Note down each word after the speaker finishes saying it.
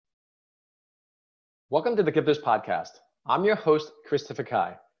Welcome to the Gifters Podcast. I'm your host, Christopher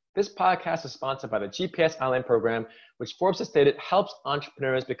Kai. This podcast is sponsored by the GPS Online Program, which Forbes has stated helps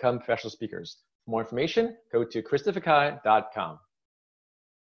entrepreneurs become professional speakers. For more information, go to christopherkai.com.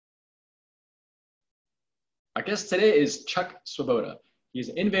 Our guest today is Chuck Swoboda. He's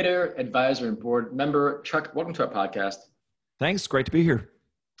an innovator, advisor, and board member. Chuck, welcome to our podcast. Thanks. Great to be here.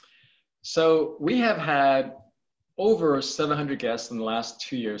 So we have had over 700 guests in the last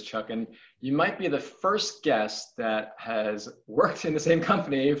 2 years, Chuck, and you might be the first guest that has worked in the same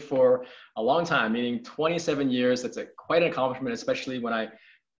company for a long time, meaning 27 years. That's quite an accomplishment, especially when I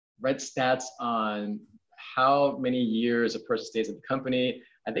read stats on how many years a person stays at the company.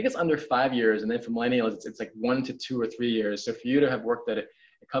 I think it's under 5 years, and then for millennials, it's like 1 to 2 or 3 years. So for you to have worked at a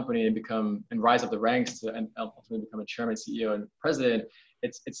company and rise up the ranks to and ultimately become a chairman, CEO, and president,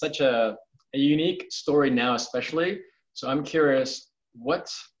 it's such a unique story now, especially. So I'm curious, what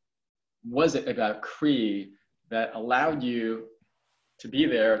was it about Cree that allowed you to be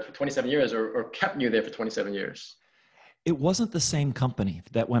there for 27 years or kept you there for 27 years? It wasn't the same company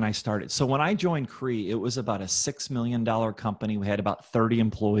that when I started. So when I joined Cree, it was about a $6 million company. We had about 30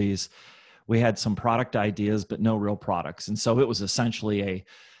 employees. We had some product ideas, but no real products. And so it was essentially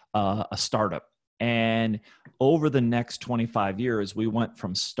a startup. And over the next 25 years, we went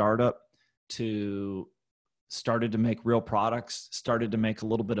from startup to started to make real products, started to make a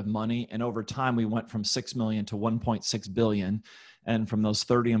little bit of money. And over time, we went from 6 million to 1.6 billion. And from those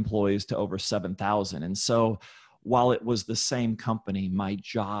 30 employees to over 7,000. And so while it was the same company, my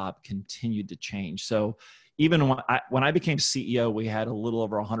job continued to change. So even when I became CEO, we had a little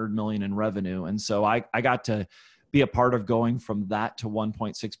over 100 million in revenue. And so I got to be a part of going from that to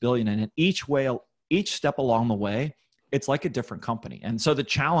 1.6 billion. And in each step along the way, it's like a different company. And so the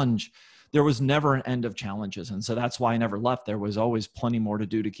challenge, there was never an end of challenges. And so that's why I never left. There was always plenty more to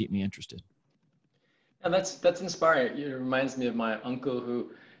do to keep me interested. And that's inspiring. It reminds me of my uncle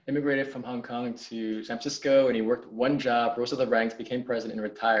who immigrated from Hong Kong to San Francisco, and he worked one job, rose up the ranks, became president, and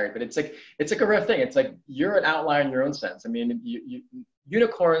retired. But it's like a rare thing. It's like you're an outlier in your own sense. I mean,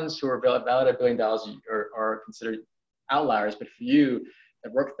 unicorns who are valued at $1 billion are considered outliers, but for you,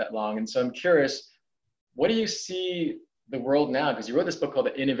 that worked that long. And so I'm curious, what do you see the world now? Because you wrote this book called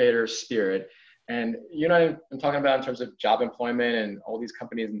The Innovator Spirit, and you know what I'm talking about in terms of job employment and all these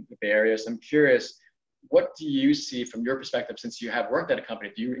companies in the Bay Area. So I'm curious, what do you see from your perspective since you have worked at a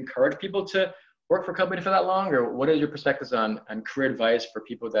company? Do you encourage people to work for a company for that long? Or what are your perspectives on career advice for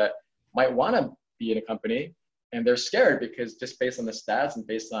people that might want to be in a company and they're scared because just based on the stats and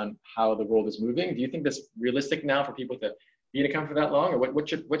based on how the world is moving? Do you think that's realistic now for people to be in a company for that long? Or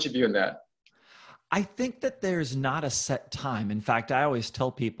what's your view on that? I think that there's not a set time. In fact, I always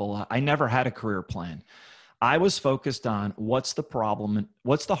tell people I never had a career plan. I was focused on what's the problem,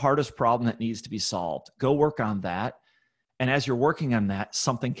 what's the hardest problem that needs to be solved. Go work on that. And as you're working on that,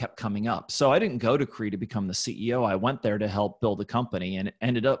 something kept coming up. So I didn't go to Cree to become the CEO. I went there to help build a company, and it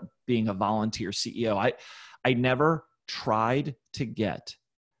ended up being a volunteer CEO. I never tried to get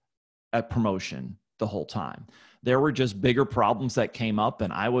a promotion the whole time. There were just bigger problems that came up,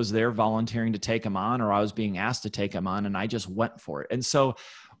 and I was there volunteering to take them on, or I was being asked to take them on, and I just went for it. And so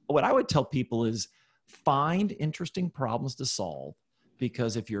what I would tell people is find interesting problems to solve,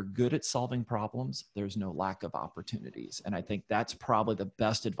 because if you're good at solving problems, there's no lack of opportunities. And I think that's probably the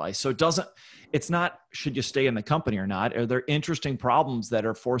best advice. So it's not, should you stay in the company or not? Are there interesting problems that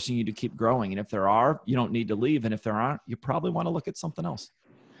are forcing you to keep growing? And if there are, you don't need to leave. And if there aren't, you probably want to look at something else.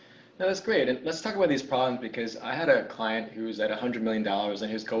 No, that's great. And let's talk about these problems, because I had a client who was at $100 million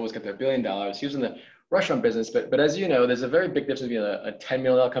and his goal was to get to $1 billion. He was in the restaurant business, but as you know, there's a very big difference between a $10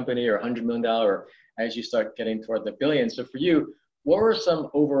 million company or $100 million, or as you start getting toward the billion. So for you, what were some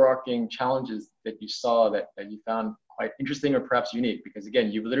overarching challenges that you saw that you found quite interesting or perhaps unique? Because again,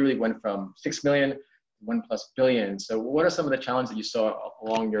 you literally went from 6 million to 1+ billion. So what are some of the challenges that you saw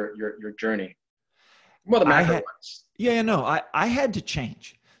along your journey? More the macro ones. Yeah, no, I had to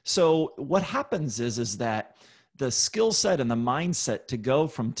change. So what happens is that the skill set and the mindset to go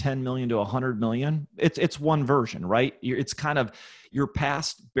from 10 million to 100 million, it's one version, right? It's kind of, you're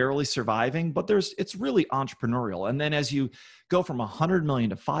past barely surviving, but it's really entrepreneurial. And then as you go from 100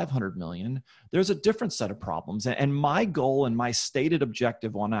 million to 500 million, there's a different set of problems. And my goal and my stated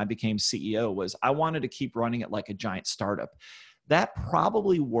objective when I became CEO was I wanted to keep running it like a giant startup. That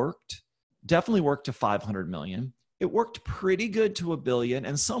probably definitely worked to 500 million. It worked pretty good to $1 billion,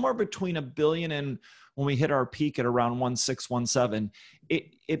 and somewhere between $1 billion and when we hit our peak at around 1.6, 1.7,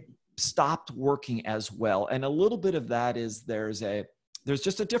 it stopped working as well. And a little bit of that is there's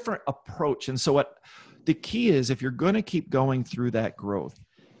just a different approach. And so what the key is, if you're going to keep going through that growth,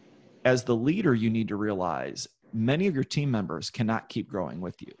 as the leader, you need to realize many of your team members cannot keep growing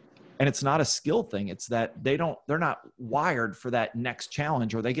with you. And it's not a skill thing. It's that they're not wired for that next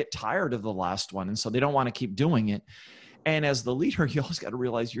challenge, or they get tired of the last one. And so they don't want to keep doing it. And as the leader, you always got to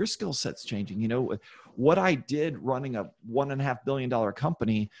realize your skill set's changing. You know, what I did running a $1.5 billion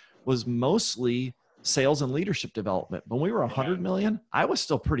company was mostly sales and leadership development. When we were 100 million, I was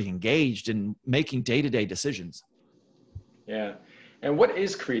still pretty engaged in making day-to-day decisions. Yeah. And what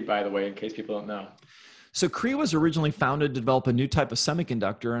is Creed, by the way, in case people don't know? So Cree was originally founded to develop a new type of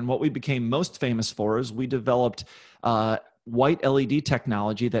semiconductor. And what we became most famous for is we developed white LED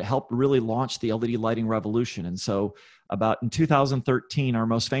technology that helped really launch the LED lighting revolution. And so about in 2013, our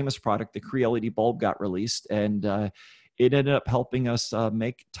most famous product, the Cree LED bulb, got released. And it ended up helping us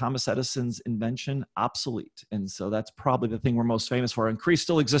make Thomas Edison's invention obsolete. And so that's probably the thing we're most famous for. And Cree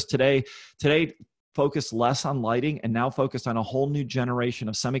still exists today. Today, focused less on lighting and now focused on a whole new generation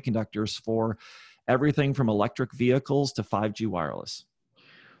of semiconductors for everything from electric vehicles to 5G wireless.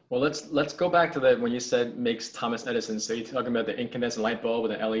 Well, let's go back to that when you said makes Thomas Edison. So you're talking about the incandescent light bulb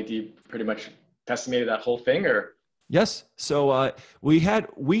with an LED pretty much decimated that whole thing, or? Yes. So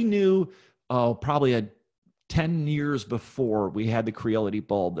we knew probably 10 years before we had the Cree LED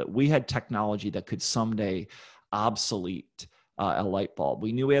bulb that we had technology that could someday obsolete a light bulb.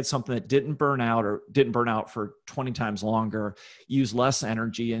 We knew we had something that didn't burn out for 20 times longer, use less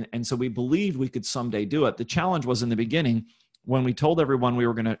energy. And so we believed we could someday do it. The challenge was in the beginning, when we told everyone we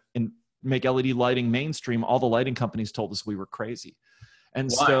were going to make LED lighting mainstream, all the lighting companies told us we were crazy.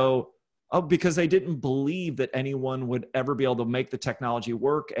 And Why? because they didn't believe that anyone would ever be able to make the technology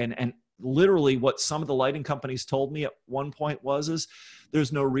work. And literally what some of the lighting companies told me at one point is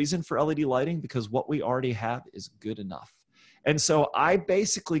there's no reason for LED lighting because what we already have is good enough. And so I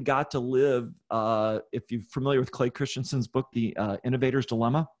basically got to live, if you're familiar with Clay Christensen's book, The Innovator's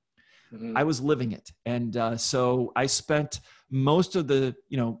Dilemma, I was living it. And so I spent most of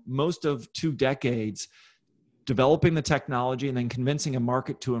 2 decades developing the technology and then convincing a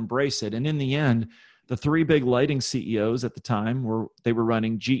market to embrace it. And in the end, the 3 big lighting CEOs at the time were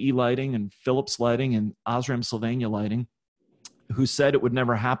running GE Lighting and Philips Lighting and Osram Sylvania Lighting, who said it would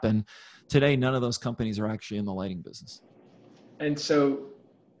never happen. Today, none of those companies are actually in the lighting business. And so,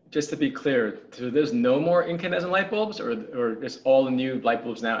 just to be clear, so there's no more incandescent light bulbs, or is all the new light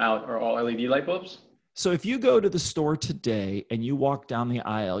bulbs now out are all LED light bulbs? So if you go to the store today and you walk down the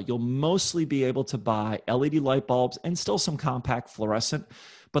aisle, you'll mostly be able to buy LED light bulbs and still some compact fluorescent.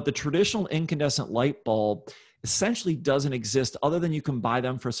 But the traditional incandescent light bulb essentially doesn't exist other than you can buy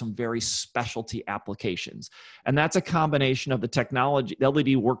them for some very specialty applications. And that's a combination of the technology. The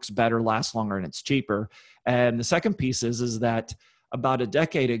LED works better, lasts longer, and it's cheaper. And the second piece is that about a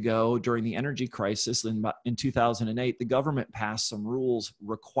decade ago, during the energy crisis in 2008, the government passed some rules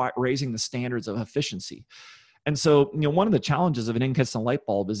raising the standards of efficiency. And so, one of the challenges of an incandescent light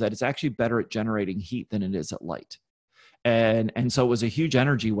bulb is that it's actually better at generating heat than it is at light. And so it was a huge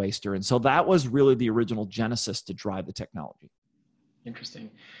energy waster. And so that was really the original genesis to drive the technology. Interesting.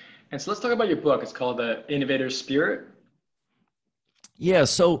 And so let's talk about your book. It's called The Innovator's Spirit. Yeah.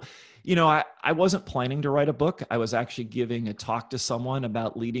 So, I wasn't planning to write a book. I was actually giving a talk to someone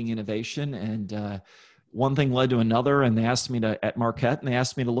about leading innovation, and one thing led to another. And they asked me at Marquette, and they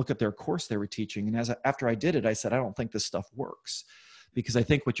asked me to look at their course they were teaching. And after I did it, I said, I don't think this stuff works, because I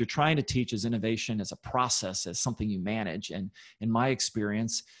think what you're trying to teach is innovation as a process, as something you manage. And in my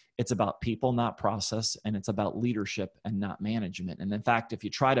experience, it's about people, not process, and it's about leadership and not management. And in fact, if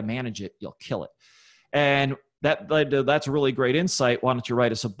you try to manage it, you'll kill it. And that's a really great insight. Why don't you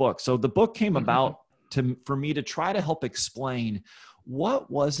write us a book? So the book came about for me to try to help explain what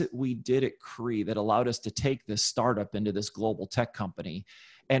was it we did at Cree that allowed us to take this startup into this global tech company,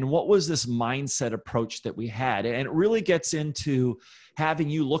 and what was this mindset approach that we had. And it really gets into having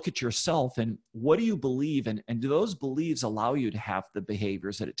you look at yourself and what do you believe, and do those beliefs allow you to have the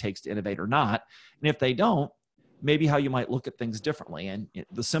behaviors that it takes to innovate or not? And if they don't, maybe how you might look at things differently. And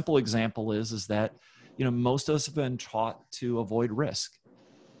the simple example is that most of us have been taught to avoid risk.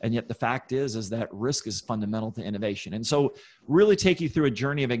 And yet the fact is that risk is fundamental to innovation. And so really take you through a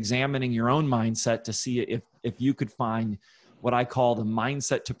journey of examining your own mindset to see if you could find what I call the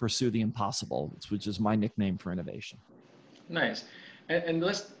mindset to pursue the impossible, which is my nickname for innovation. Nice. And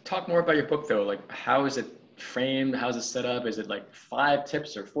let's talk more about your book, though. Like, how is it framed? How's it set up? Is it like 5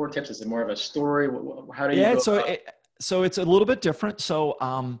 tips or 4 tips? Is it more of a story? How do you go about? So it's a little bit different. So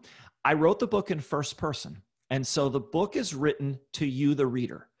I wrote the book in first person. And so the book is written to you, the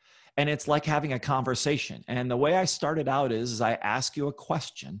reader. And it's like having a conversation. And the way I started out is I ask you a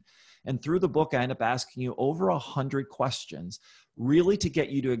question. And through the book, I end up asking you over 100 questions really to get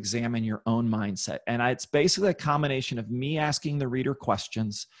you to examine your own mindset. And it's basically a combination of me asking the reader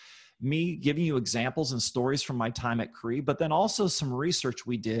questions, me giving you examples and stories from my time at Cree, but then also some research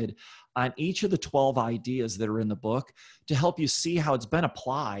we did on each of the 12 ideas that are in the book to help you see how it's been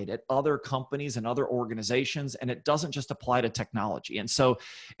applied at other companies and other organizations. And it doesn't just apply to technology. And so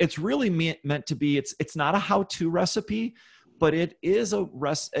it's really meant to be, it's not a how-to recipe, but it is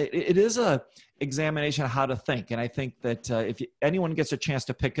a examination of how to think. And I think that if anyone gets a chance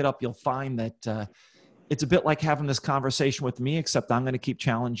to pick it up, you'll find that it's a bit like having this conversation with me, except I'm going to keep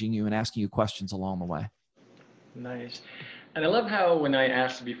challenging you and asking you questions along the way. Nice. And I love how when I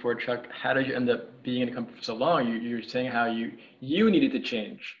asked you before, Chuck, how did you end up being in a company for so long? You were saying how you needed to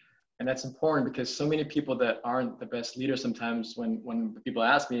change. And that's important because so many people that aren't the best leaders sometimes when people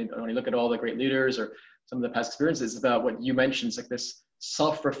ask me, when you look at all the great leaders or some of the past experiences, it's about what you mentioned. It's like this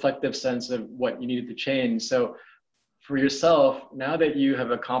self-reflective sense of what you needed to change. So for yourself, now that you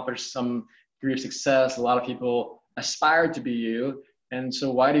have accomplished some degree of success, a lot of people aspire to be you. And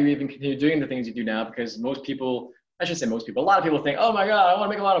so why do you even continue doing the things you do now? Because most people, I should say most people, a lot of people think, oh my God, I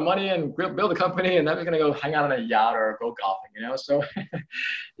want to make a lot of money and build a company, and then we're going to go hang out on a yacht or go golfing, you know? So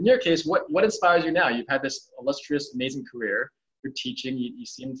in your case, what inspires you now? You've had this illustrious, amazing career. You're teaching, you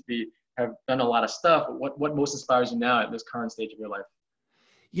seem to have done a lot of stuff. But what most inspires you now at this current stage of your life?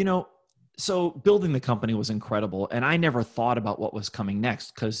 You know, so building the company was incredible. And I never thought about what was coming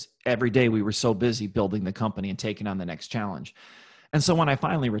next because every day we were so busy building the company and taking on the next challenge. And so when I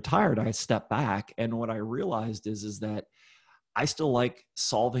finally retired, I stepped back. And what I realized is that I still like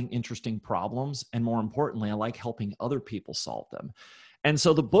solving interesting problems. And more importantly, I like helping other people solve them. And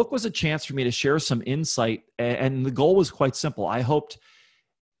so the book was a chance for me to share some insight. And the goal was quite simple. I hoped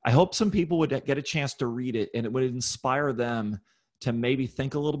some people would get a chance to read it and it would inspire them to maybe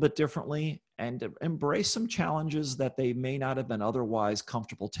think a little bit differently and to embrace some challenges that they may not have been otherwise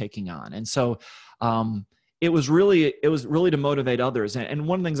comfortable taking on. And so it was really to motivate others. And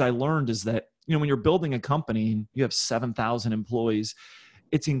one of the things I learned is that, you know, when you're building a company and you have 7,000 employees,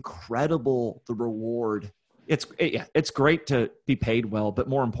 it's incredible the reward. It's great to be paid well, but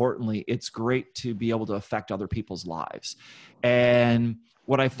more importantly, it's great to be able to affect other people's lives. And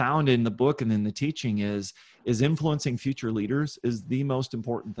what I found in the book and in the teaching is influencing future leaders is the most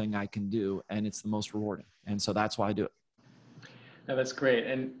important thing I can do. And it's the most rewarding. And so that's why I do it. No, that's great.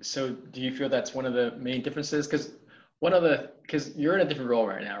 And so do you feel that's one of the main differences? Because you're in a different role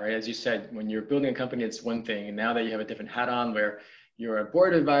right now, right? As you said, when you're building a company, it's one thing. And now that you have a different hat on where you're a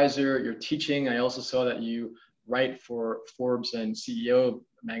board advisor, you're teaching. I also saw that you write for Forbes and CEO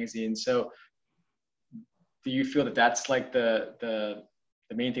magazine. So do you feel that that's like the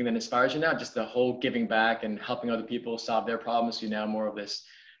main thing that inspires you now, just the whole giving back and helping other people solve their problems? You now more of this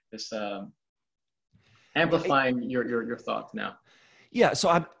amplifying your thoughts now. Yeah,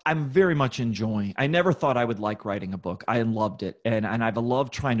 so I'm very much enjoying. I never thought I would like writing a book. I loved it, and I've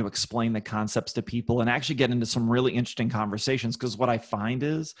loved trying to explain the concepts to people and actually get into some really interesting conversations. Because what I find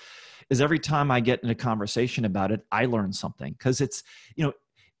is every time I get in a conversation about it, I learn something. Because it's, you know,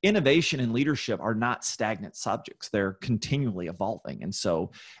 innovation and leadership are not stagnant subjects. They're continually evolving. And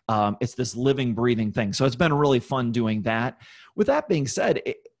so it's this living, breathing thing. So it's been really fun doing that. With that being said,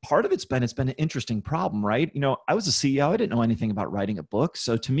 part of it's been an interesting problem, right? You know, I was a CEO. I didn't know anything about writing a book.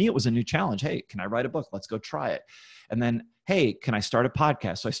 So to me, it was a new challenge. Hey, can I write a book? Let's go try it. And then, hey, can I start a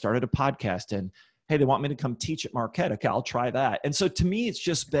podcast? So I started a podcast, and hey, they want me to come teach at Marquette. Okay, I'll try that. And so to me, it's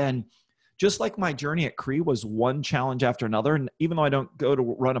just been, just like my journey at Cree was one challenge after another. And even though I don't go to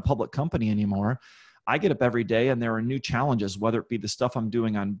run a public company anymore, I get up every day and there are new challenges, whether it be the stuff I'm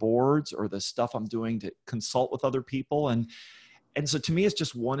doing on boards or the stuff I'm doing to consult with other people. And so to me, it's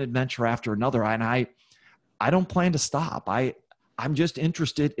just one adventure after another. And I don't plan to stop. I'm just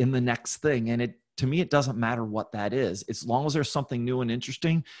interested in the next thing. And to me, it doesn't matter what that is. As long as there's something new and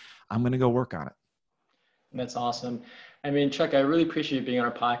interesting, I'm going to go work on it. That's awesome. I mean, Chuck, I really appreciate you being on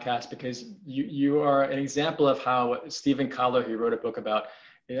our podcast because you are an example of how Stephen Kotler, who wrote a book about,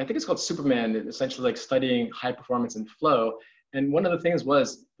 I think it's called Superman, essentially like studying high performance and flow. And one of the things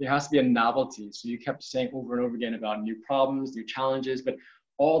was there has to be a novelty. So you kept saying over and over again about new problems, new challenges, but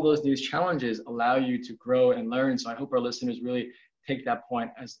all those new challenges allow you to grow and learn. So I hope our listeners really take that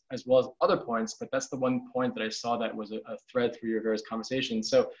point as well as other points, but that's the one point that I saw that was a thread through your various conversations.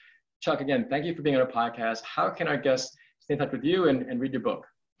 So Chuck, again, thank you for being on our podcast. How can our guests stay in touch with you and read your book?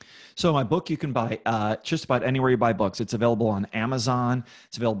 So my book, you can buy just about anywhere you buy books. It's available on Amazon.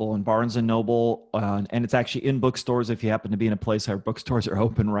 It's available in Barnes & Noble. And it's actually in bookstores if you happen to be in a place where bookstores are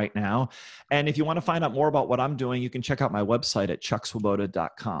open right now. And if you want to find out more about what I'm doing, you can check out my website at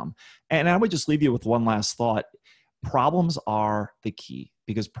chuckswoboda.com. And I would just leave you with one last thought. Problems are the key,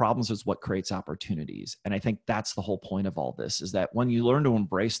 because problems is what creates opportunities. And I think that's the whole point of all this, is that when you learn to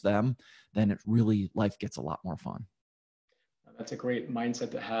embrace them, then life gets a lot more fun. That's a great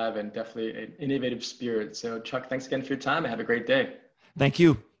mindset to have, and definitely an innovative spirit. So Chuck, thanks again for your time, and have a great day. Thank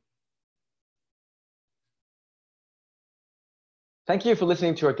you. Thank you for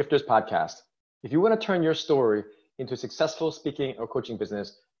listening to our Gifters podcast. If you want to turn your story into a successful speaking or coaching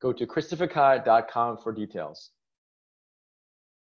business, go to christopherkai.com for details.